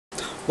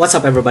What's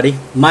up everybody?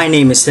 My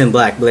name is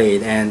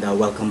Blackblade and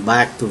welcome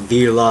back to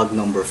vlog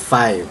number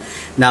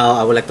 5. Now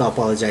I would like to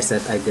apologize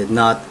that I did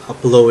not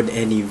upload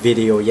any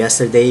video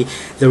yesterday.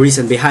 The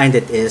reason behind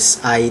it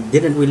is I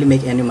didn't really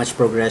make any much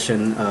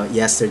progression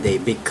yesterday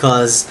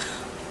because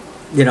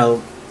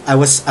I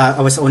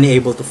was only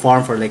able to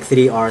farm for like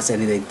 3 hours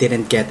and I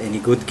didn't get any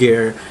good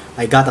gear.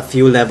 I got a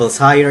few levels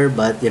higher,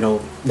 but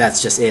that's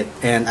just it.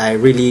 And I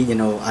really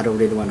I don't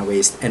really want to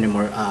waste any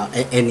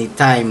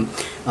time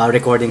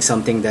recording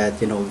something that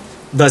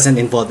doesn't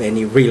involve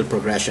any real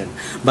progression.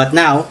 But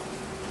now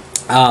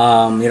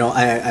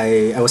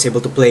I was able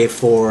to play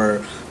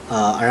for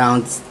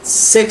around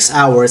 6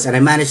 hours and I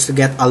managed to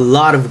get a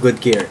lot of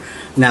good gear.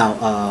 Now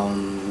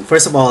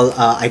first of all,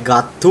 I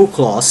got 2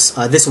 claws.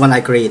 This one I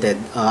created.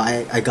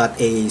 I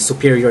got a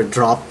superior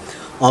drop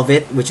of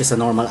it, which is a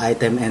normal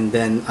item, and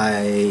then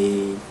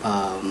I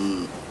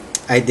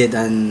did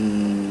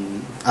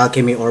an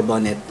alchemy orb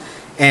on it,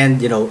 and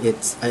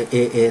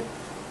it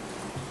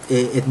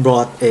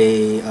brought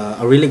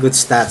a really good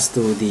stats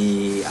to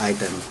the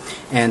item.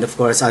 And of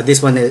course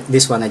this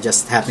one I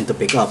just happened to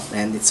pick up,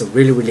 and it's a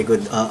really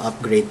good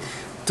upgrade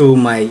to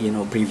my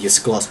previous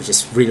claws, which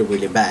is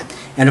really bad.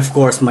 And of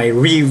course my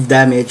Reave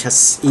damage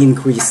has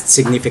increased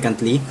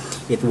significantly.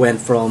 It went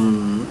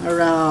from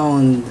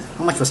around,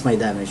 how much was my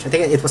damage? I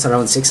think it was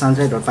around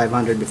 600 or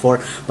 500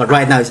 before, but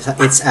right now it's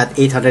at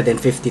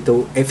 850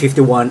 to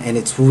 851, and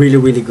it's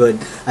really good.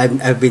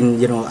 I've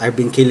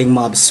been killing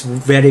mobs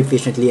very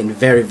efficiently and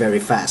very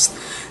fast.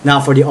 Now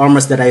for the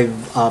armors that I've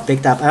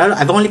picked up,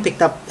 I've only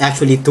picked up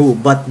actually 2,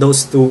 but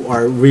those 2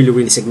 are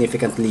really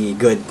significantly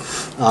good.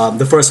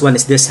 The first one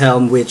is this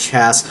helm, which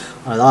has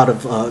a lot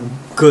of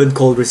good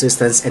cold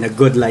resistance and a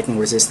good lightning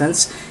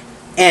resistance.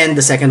 And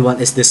the second one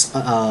is this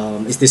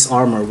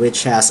armor,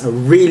 which has a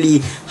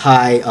really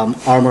high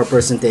armor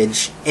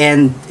percentage,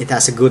 and it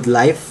has a good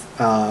life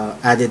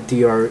added to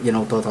your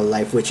total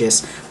life, which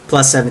is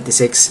plus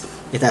 76.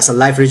 It has a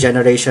life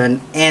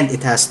regeneration, and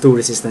it has 2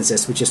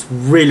 resistances, which is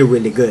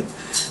really good.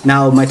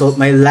 Now my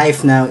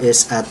life now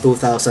is at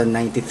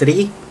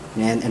 2093,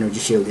 and energy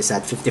shield is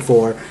at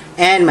 54,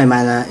 and my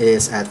mana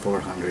is at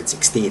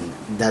 416.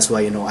 That's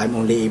why I'm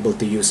only able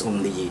to use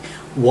only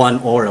 1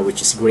 aura,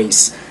 which is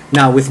grace.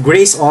 Now with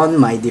grace on,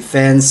 my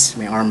defense,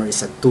 my armor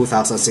is at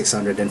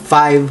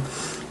 2605.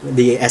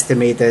 The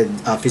estimated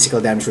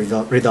physical damage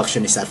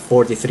reduction is at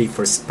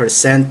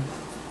 43%.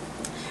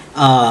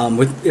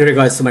 With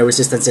regards to my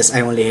resistances,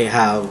 I only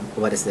have,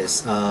 what is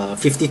this,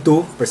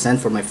 52%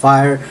 for my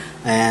fire,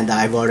 and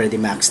I've already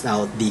maxed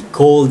out the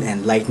cold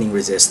and lightning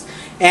resist.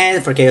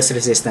 And for chaos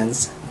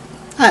resistance,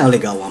 I only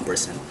got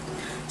 1%.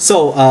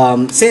 So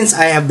since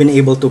I have been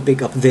able to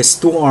pick up this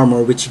 2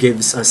 armor, which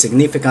gives a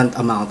significant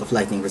amount of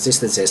lightning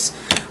resistances,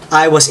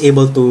 I was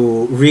able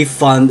to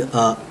refund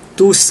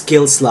 2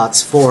 skill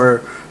slots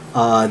for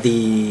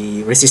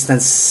the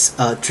resistance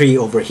tree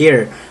over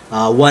here.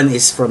 One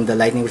is from the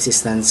lightning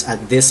resistance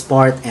at this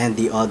part, and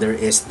the other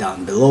is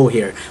down below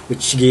here,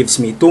 which gives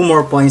me 2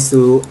 more points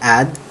to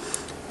add.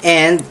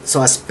 And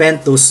so I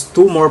spent those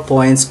 2 more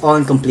points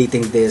on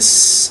completing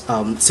this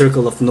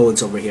circle of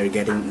nodes over here,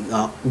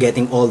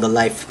 getting all the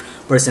life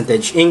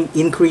percentage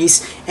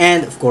increase,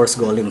 and of course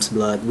Golem's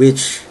blood,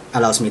 which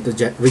allows me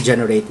to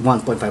regenerate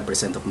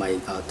 1.5% of my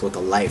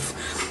total life.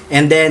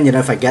 And then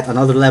if I get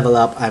another level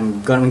up,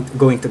 I'm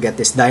going to get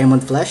this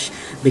diamond flesh,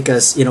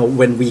 because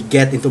when we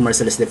get into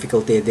merciless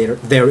difficulty,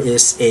 there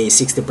is a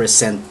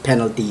 60%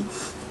 penalty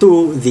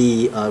to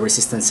the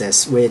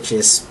resistances, which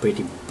is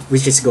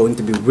going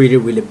to be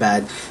really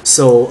bad.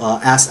 So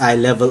as I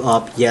level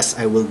up, yes,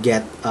 I will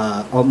get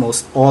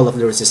almost all of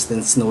the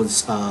resistance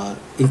nodes,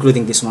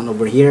 including this one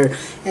over here,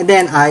 and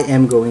then I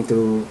am going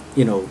to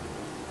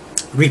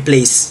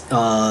replace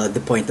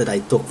the point that I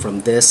took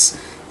from this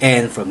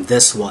and from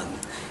this one.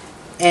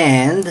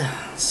 And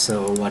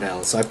so what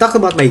else? So I've talked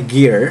about my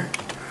gear.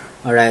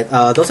 Alright,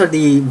 those are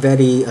the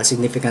very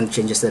significant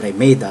changes that I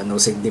made. No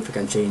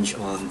significant change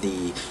on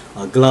the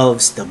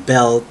gloves, the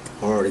belt,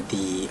 or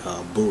the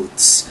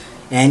boots,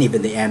 and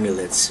even the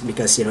amulets,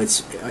 because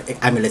it's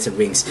amulets and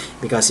rings,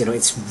 because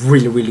it's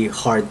really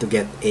hard to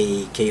get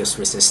a chaos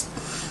resist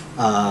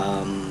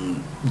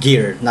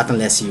gear, not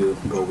unless you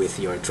go with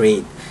your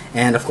trade.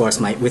 And of course,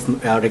 with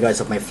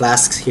regards of my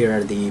flasks, here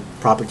are the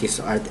properties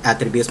or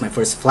attributes. My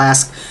first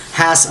flask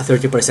has a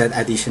 30%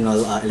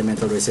 additional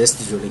elemental resist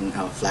during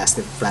flask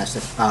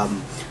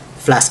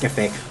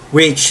effect,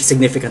 which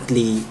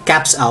significantly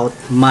caps out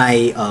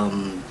my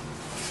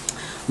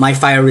my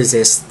fire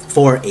resist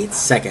for 8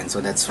 seconds.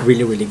 So that's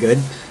really good.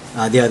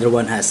 The other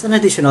one has an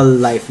additional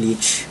life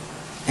leech,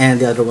 and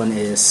the other one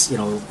is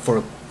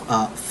for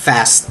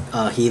fast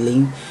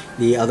healing.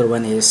 The other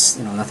one is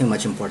nothing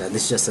much important.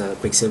 This is just a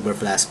quicksilver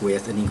flask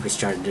with an increased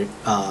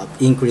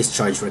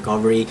charge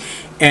recovery.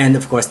 And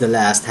of course the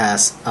last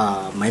has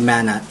my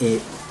mana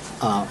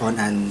on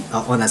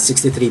a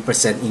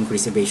 63%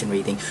 increased evasion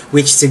rating,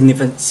 which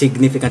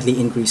significantly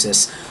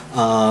increases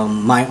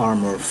my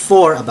armor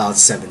for about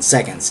 7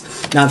 seconds.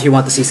 Now if you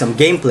want to see some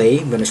gameplay,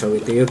 I'm going to show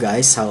it to you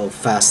guys how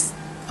fast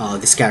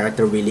this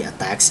character really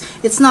attacks.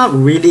 It's not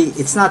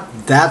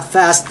that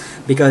fast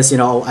because, you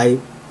know,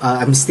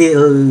 I'm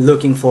still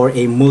looking for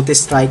a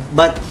multi-strike,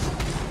 but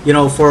you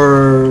know,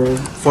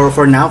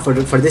 for now, for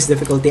this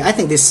difficulty, I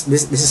think this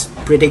is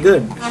pretty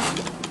good.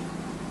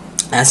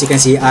 As you can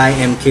see, I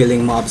am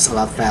killing mobs a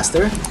lot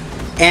faster,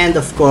 and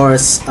of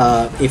course,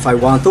 if I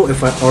want to,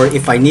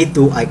 if I need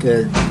to, I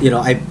could, you know,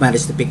 I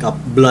managed to pick up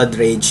Blood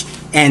Rage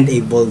and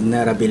a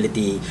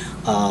vulnerability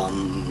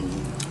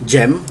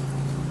gem,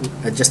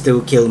 just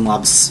to kill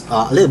mobs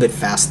a little bit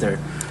faster.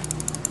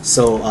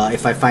 So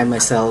if I find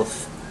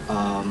myself,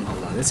 hold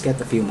on, let's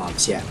get a few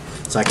mobs, yeah.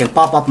 So I can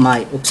pop up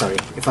my, oops, sorry,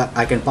 if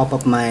I can pop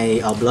up my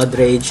Blood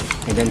Rage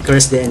and then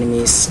curse the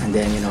enemies and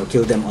then, you know,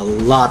 kill them a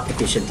lot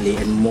efficiently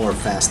and more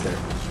faster.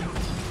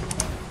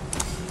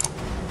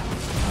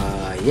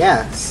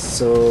 Yeah,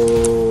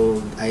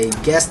 so I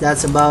guess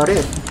that's about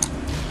it.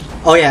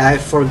 Oh yeah, I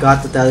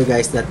forgot to tell you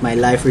guys that my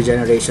life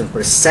regeneration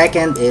per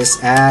second is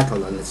at,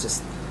 hold on, let's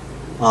just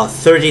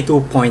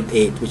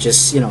 32.8, which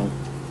is, you know,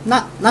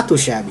 not too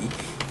shabby.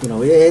 You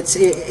know,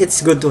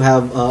 it's good to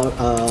have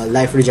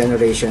life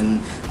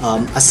regeneration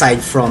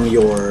aside from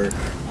your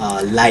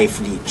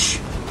life leech.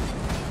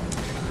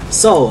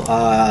 So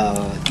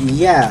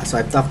yeah, so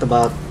I've talked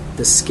about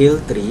the skill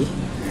tree,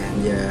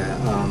 and yeah,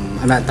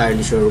 I'm not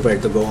entirely sure where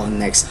to go on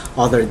next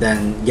other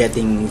than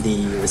getting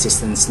the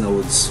resistance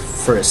nodes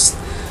first.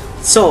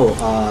 So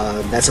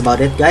that's about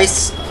it,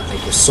 guys.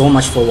 Thank you so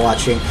much for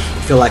watching.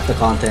 If you like the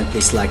content,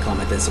 please like,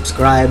 comment, and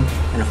subscribe.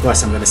 And of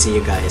course, I'm gonna see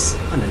you guys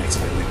on the next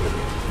video.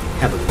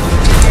 Have a good one.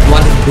 I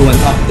wanted to do an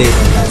update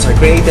on that, so I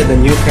created a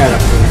new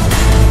character,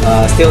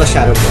 still a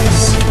shadow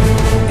boss,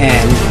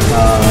 and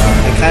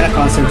I kind of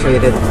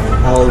concentrated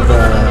all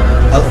the,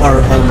 or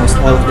almost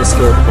all of the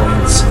skill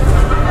points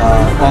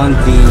on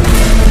the